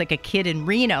since I was like a kid in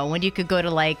Reno when you could go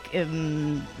to like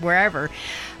wherever.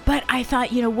 But I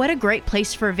thought, what a great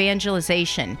place for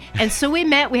evangelization. And so we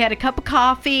met, we had a cup of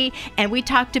coffee, and we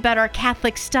talked about our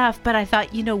Catholic stuff. But I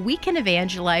thought, we can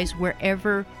evangelize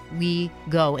wherever we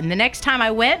go. And the next time I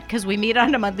went, because we meet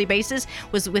on a monthly basis,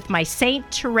 was with my St.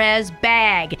 Therese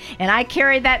bag. And I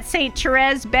carried that St.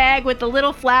 Therese bag with the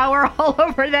little flower all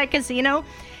over that casino.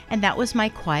 And that was my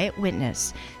quiet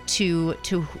witness to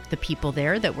the people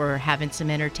there that were having some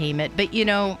entertainment. But,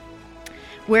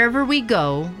 wherever we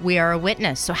go, we are a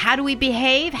witness. So how do we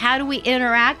behave? How do we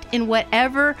interact in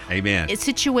whatever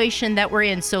situation that we're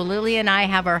in? So Lily and I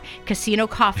have our casino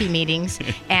coffee meetings,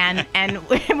 and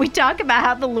we talk about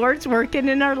how the Lord's working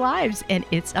in our lives, and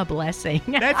it's a blessing.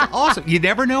 That's awesome. You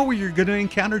never know where you're going to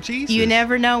encounter Jesus. You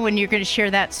never know when you're going to share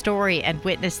that story and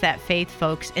witness that faith,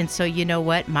 folks. And so you know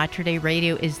what? Mater Dei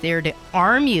Radio is there to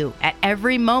arm you at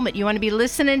every moment. You want to be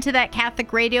listening to that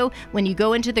Catholic radio when you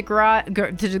go into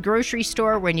the grocery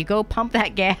store, when you go pump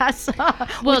that gas,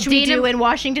 which we do in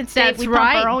Washington State. We pump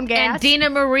our own gas. And Dina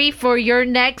Marie, for your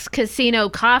next casino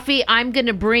coffee, I'm going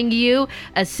to bring you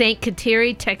a St.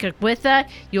 Kateri Tekakwitha.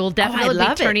 You'll definitely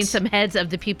be turning some heads of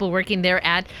the people working there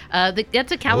at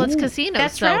that's a Cowlitz Casino.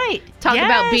 That's so right. Talk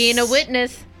about being a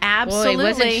witness. Absolutely. Boy,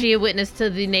 wasn't she a witness to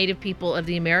the native people of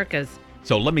the Americas?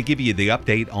 So let me give you the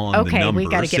update on the numbers, we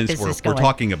gotta get since business we're going.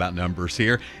 talking about numbers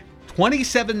here.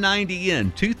 $2,790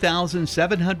 in,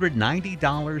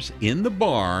 $2,790 in the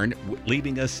barn,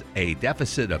 leaving us a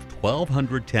deficit of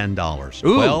 $1,210.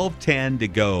 $1,210 to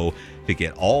go to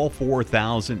get all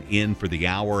 4,000 in for the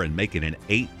hour and make it an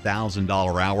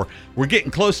 $8,000 hour. We're getting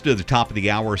close to the top of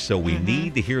the hour, so we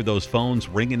need to hear those phones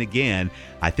ringing again.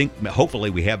 I think hopefully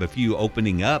we have a few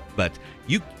opening up, but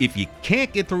if you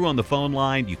can't get through on the phone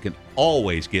line, you can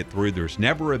always get through. There's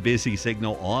never a busy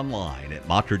signal online at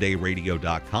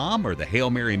materdairadio.com or the Hale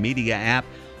Mary Media app.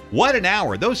 What an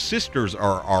hour. Those sisters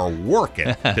are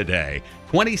working today.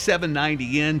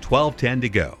 $2,790 in, $1,210 to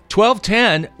go.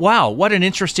 $1,210. Wow, what an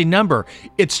interesting number.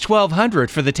 It's $1,200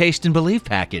 for the Taste and Believe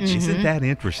package. Isn't that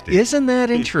interesting? Isn't that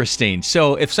interesting?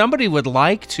 So if somebody would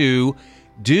like to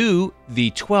do the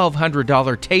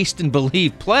 $1,200 Taste and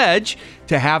Believe pledge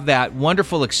to have that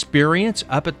wonderful experience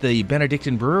up at the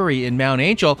Benedictine Brewery in Mount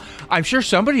Angel, I'm sure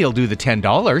somebody will do the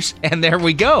 $10. And there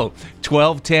we go.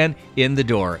 $1,210 in the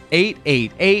door.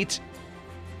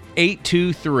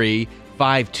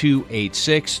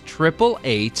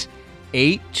 888-823-5286.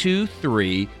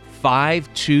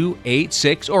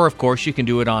 888-823-5286. Or, of course, you can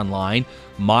do it online,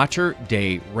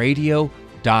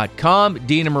 materdairadio.com.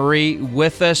 Dina Marie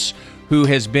with us, who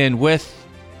has been with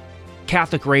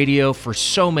Catholic Radio for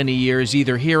so many years,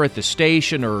 either here at the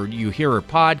station or you hear her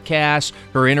podcasts,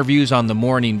 her interviews on the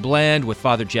Morning Blend with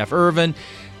Father Jeff Irvin,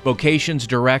 Vocations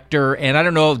Director. And I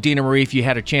don't know, Dina Marie, if you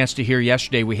had a chance to hear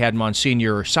yesterday, we had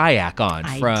Monsignor Sayak on.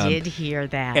 I did hear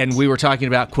that. And we were talking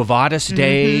about Quo Vadis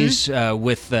Days,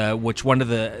 with which one of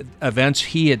the events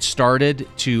he had started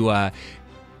to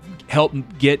help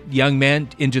get young men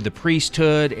into the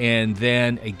priesthood. And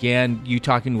then again, you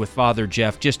talking with Father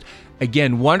Jeff, just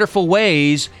again, wonderful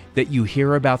ways that you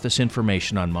hear about this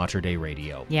information on Mater Dei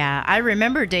Radio. Yeah, I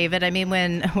remember, David. I mean,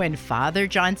 when Father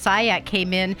John Sayak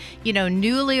came in,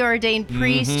 newly ordained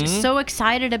priest, so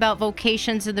excited about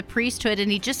vocations in the priesthood,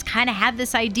 and he just kind of had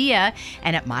this idea.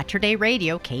 And at Mater Dei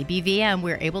Radio, KBVM,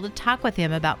 we were able to talk with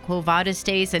him about Quo Vadis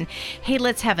Days, and hey,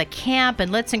 let's have a camp,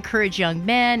 and let's encourage young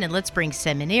men, and let's bring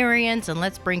seminarians, and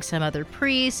let's bring some other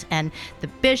priests and the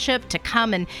bishop to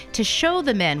come and to show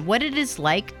the men what it is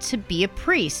like to be a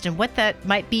priest and what that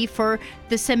might be for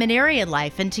the seminarian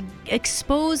life, and to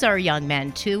expose our young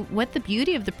men to what the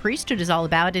beauty of the priesthood is all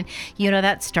about. And,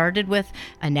 that started with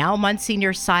now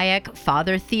Monsignor Sayak.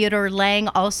 Father Theodore Lang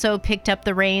also picked up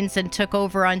the reins and took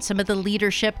over on some of the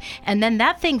leadership. And then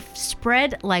that thing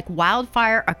spread like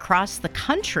wildfire across the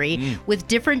country with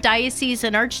different dioceses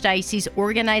and archdioceses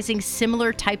organizing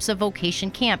similar types of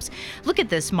vocation camps. Look at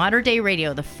this, Mater Dei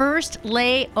Radio, the first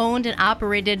lay-owned and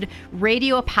operated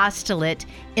radio apostolate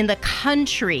in the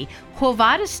country. Quo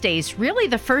Vadis Days, really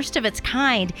the first of its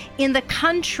kind in the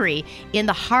country, in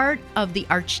the heart of the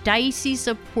Archdiocese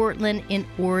of Portland in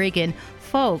Oregon.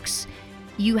 Folks,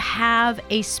 you have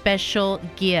a special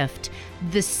gift.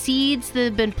 The seeds that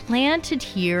have been planted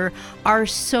here are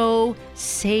so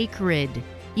sacred.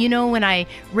 When I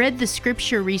read the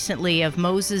scripture recently of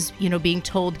Moses, being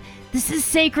told, this is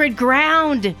sacred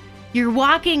ground you're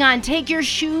walking on, take your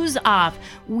shoes off.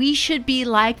 We should be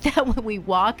like that when we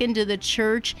walk into the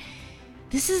church.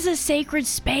 This is a sacred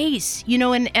space,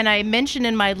 and I mentioned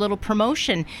in my little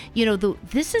promotion,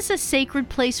 this is a sacred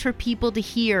place for people to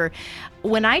hear.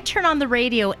 When I turn on the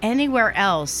radio anywhere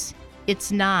else,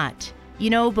 it's not.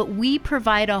 But we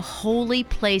provide a holy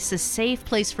place, a safe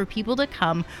place for people to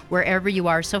come wherever you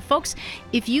are. So, folks,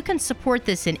 if you can support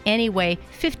this in any way,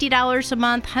 $50 a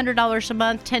month, $100 a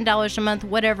month, $10 a month,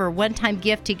 whatever, one-time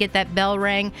gift to get that bell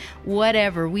rang,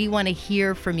 whatever, we want to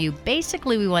hear from you.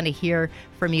 Basically, we want to hear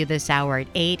from you this hour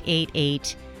at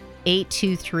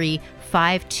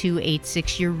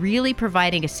 888-823-5286. You're really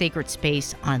providing a sacred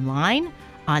space online,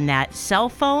 on that cell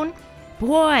phone.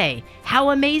 Boy, how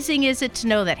amazing is it to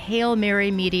know that Hale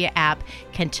Mary Media app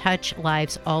can touch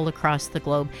lives all across the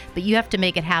globe. But you have to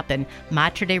make it happen.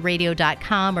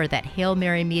 materdairadio.com or that Hale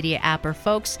Mary Media app. Or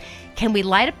folks, can we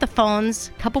light up the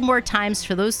phones a couple more times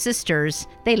for those sisters?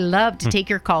 They love to take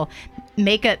your call.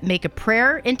 Make a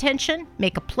prayer intention,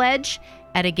 make a pledge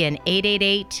at, again,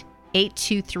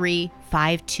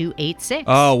 888-823-5286.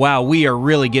 Oh, wow. We are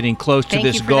really getting close to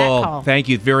this goal. Thank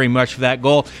you very much for that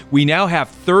goal. We now have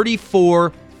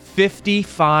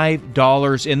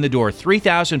 $3,455 in the door.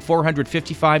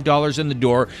 $3,455 in the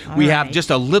door. We have just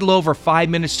a little over 5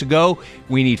 minutes to go.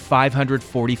 We need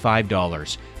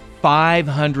 $545.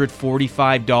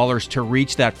 $545 to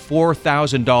reach that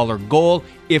 $4,000 goal.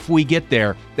 If we get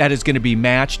there, that is going to be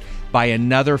matched by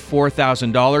another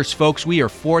 $4,000. Folks, we are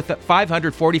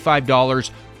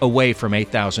 $545 away from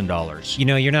 $8,000. You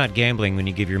know, you're not gambling when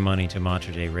you give your money to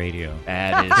Mater Dei Radio.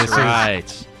 That is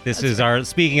right. This is our,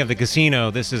 speaking of the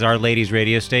casino, this is Our Lady's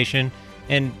radio station.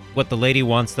 And what the lady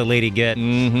wants, the lady gets,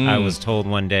 I was told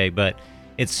one day. But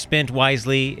it's spent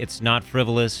wisely. It's not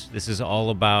frivolous. This is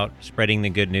all about spreading the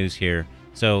good news here.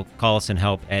 So call us and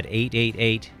help at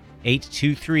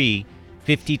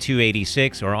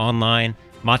 888-823-5286 or online,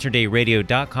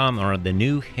 materdeiradio.com, or the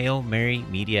new Hale Mary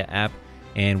Media app.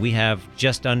 And we have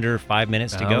just under 5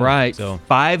 minutes to go. All right. So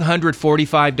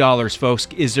 $545, folks.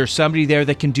 Is there somebody there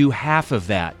that can do half of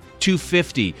that?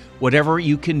 $250, whatever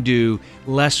you can do.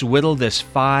 Let's whittle this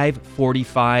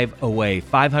 $545 away.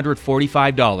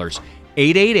 $545.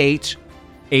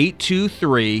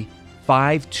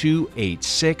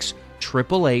 888-823-5286.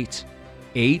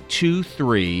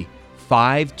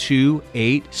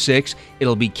 888-823-5286.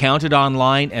 It'll be counted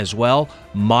online as well.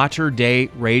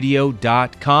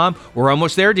 materdeiradio.com. We're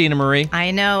almost there, Dina Marie. I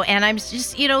know, and I'm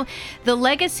just, the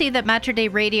legacy that Mater Dei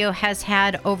Radio has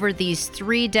had over these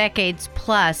 3 decades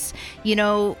plus,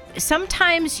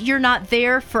 sometimes you're not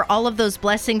there for all of those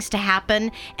blessings to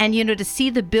happen, and, to see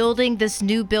the building, this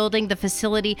new building, the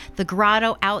facility, the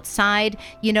grotto outside,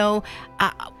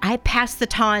 I passed the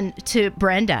baton to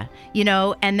Brenda,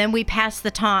 and then we passed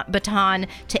the baton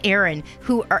to Aaron,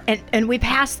 and we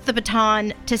passed the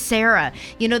baton to Sarah,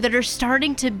 that are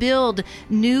starting to build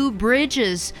new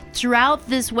bridges throughout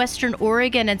this Western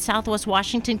Oregon and Southwest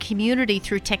Washington community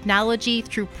through technology,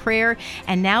 through prayer,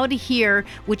 and now to hear,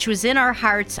 which was in our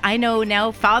hearts, I know now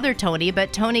Father Tony,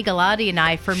 but Tony Galati and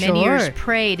I for many years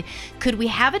prayed, could we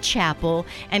have a chapel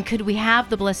and could we have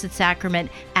the Blessed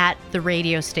Sacrament at the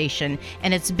radio station?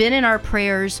 And it's been in our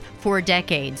prayers for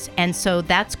decades. And so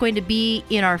that's going to be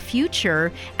in our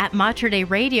future at Mater Dei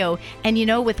Radio. And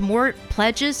with more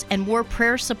pledges and more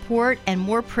prayer support and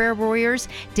more prayer warriors,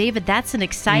 David, that's an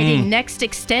exciting next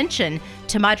extension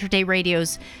to Mater Dei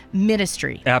Radio's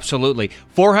ministry. Absolutely.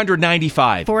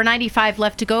 $495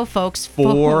 left to go, folks.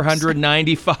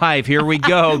 $495. Here we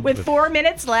go. With 4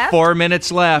 minutes left? 4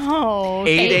 minutes left. Oh,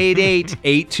 okay.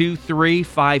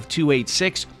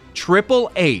 888-823-5286.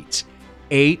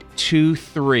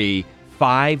 888-823-5286.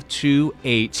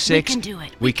 5286.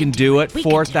 We can do it.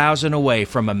 4,000 away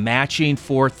from a matching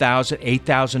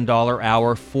 $8,000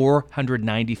 hour,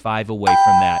 495 away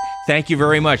from that. Thank you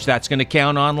very much. That's going to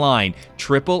count online.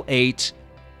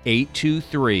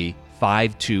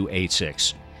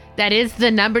 888-823-5286. That is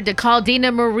the number to call.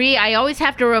 Dina Marie, I always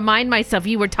have to remind myself,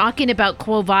 you were talking about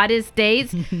Quo Vadis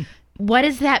days. What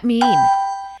does that mean?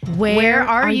 Where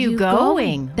are you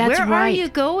going? That's right. Where are you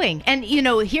going? And,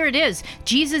 here it is.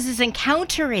 Jesus is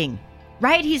encountering,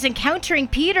 right? He's encountering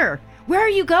Peter. Where are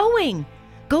you going?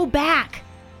 Go back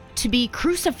to be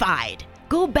crucified.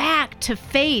 Go back to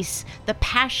face the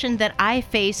passion that I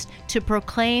faced, to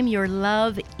proclaim your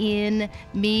love in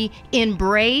me.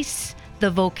 Embrace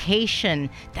the vocation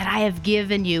that I have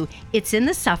given you. It's in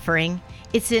the suffering.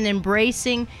 It's in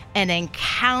embracing an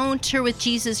encounter with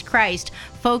Jesus Christ.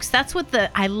 Folks, that's what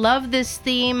I love this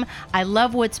theme. I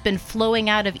love what's been flowing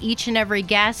out of each and every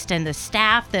guest and the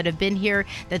staff that have been here,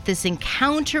 that this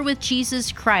encounter with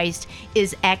Jesus Christ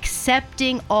is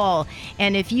accepting all.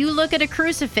 And if you look at a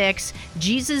crucifix,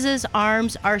 Jesus's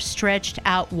arms are stretched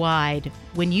out wide.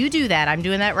 When you do that, I'm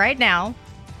doing that right now,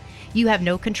 you have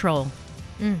no control.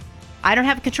 I don't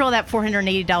have control of that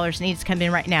 $480 needs to come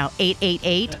in right now.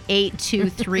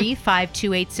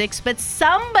 888-823-5286. But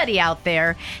somebody out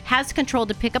there has control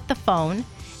to pick up the phone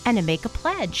and to make a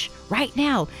pledge right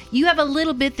now. You have a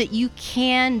little bit that you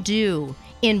can do.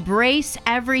 Embrace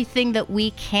everything that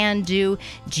we can do.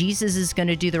 Jesus is going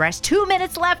to do the rest. 2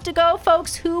 minutes left to go,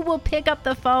 folks. Who will pick up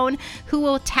the phone? Who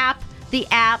will tap the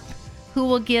app? Who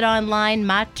will get online,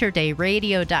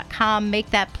 materdeiradio.com, make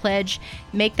that pledge,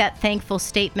 make that thankful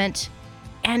statement.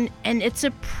 And it's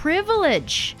a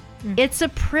privilege. It's a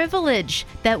privilege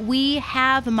that we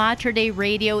have Mater Dei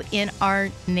Radio in our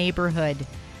neighborhood.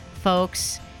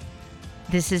 Folks,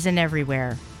 this isn't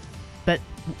everywhere, but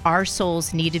our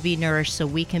souls need to be nourished so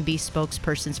we can be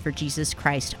spokespersons for Jesus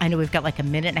Christ. I know we've got like a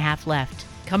minute and a half left.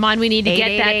 Come on, we need to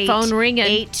get that phone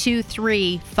ringing.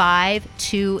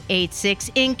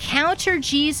 823-5286. Encounter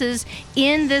Jesus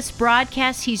in this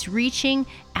broadcast. He's reaching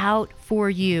out for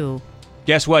you.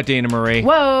 Guess what, Dina Marie?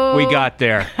 Whoa. We got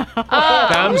there.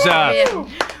 Thumbs up.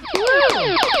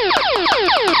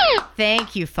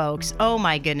 Thank you, folks. Oh,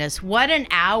 my goodness. What an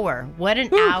hour. What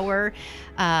an hour.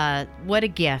 What a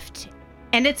gift.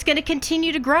 And it's going to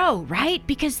continue to grow, right?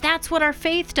 Because that's what our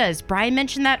faith does. Brian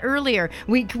mentioned that earlier.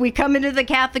 We come into the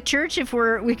Catholic Church if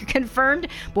we're confirmed.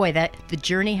 Boy, that the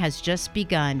journey has just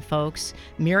begun, folks.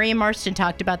 Miriam Marston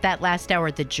talked about that last hour.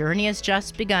 The journey has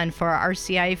just begun for our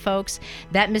RCIA folks.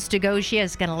 That mystagogia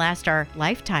is going to last our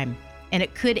lifetime, and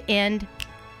it could end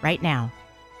right now.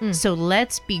 So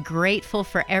let's be grateful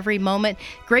for every moment.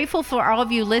 Grateful for all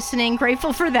of you listening.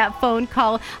 Grateful for that phone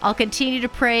call. I'll continue to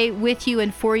pray with you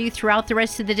and for you throughout the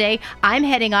rest of the day. I'm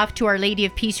heading off to Our Lady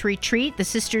of Peace retreat. The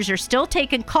sisters are still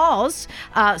taking calls,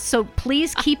 so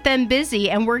please keep them busy.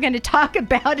 And we're going to talk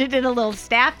about it in a little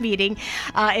staff meeting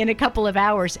in a couple of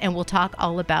hours. And we'll talk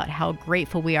all about how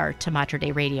grateful we are to Mater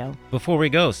Dei Radio. Before we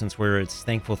go, since it's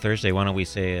Thankful Thursday, why don't we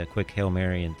say a quick Hail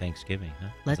Mary and Thanksgiving? Huh?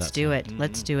 Let's do it.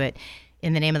 Let's do it.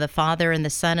 In the name of the Father, and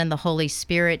the Son, and the Holy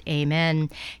Spirit,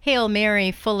 amen. Hail Mary,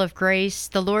 full of grace,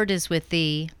 the Lord is with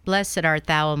thee. Blessed art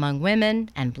thou among women,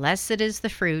 and blessed is the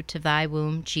fruit of thy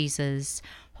womb, Jesus.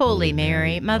 Holy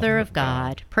Mary, Mother of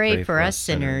God, pray for us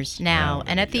sinners, now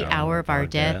and at the hour of our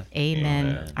death.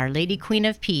 Amen. Our Lady, Queen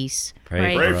of Peace,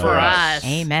 pray for us.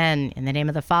 Amen. In the name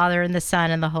of the Father, and the Son,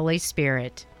 and the Holy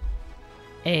Spirit.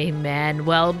 Amen.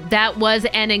 Well, that was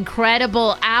an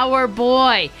incredible hour,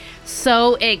 boy.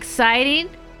 So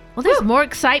exciting. Well, there's more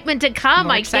excitement to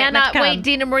come. I cannot wait.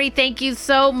 Dina Marie, thank you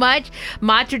so much.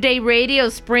 Mater Dei Radio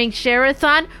Spring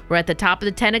Share-a-thon. We're at the top of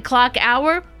the 10 o'clock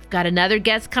hour. We've got another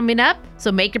guest coming up,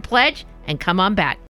 so make your pledge and come on back.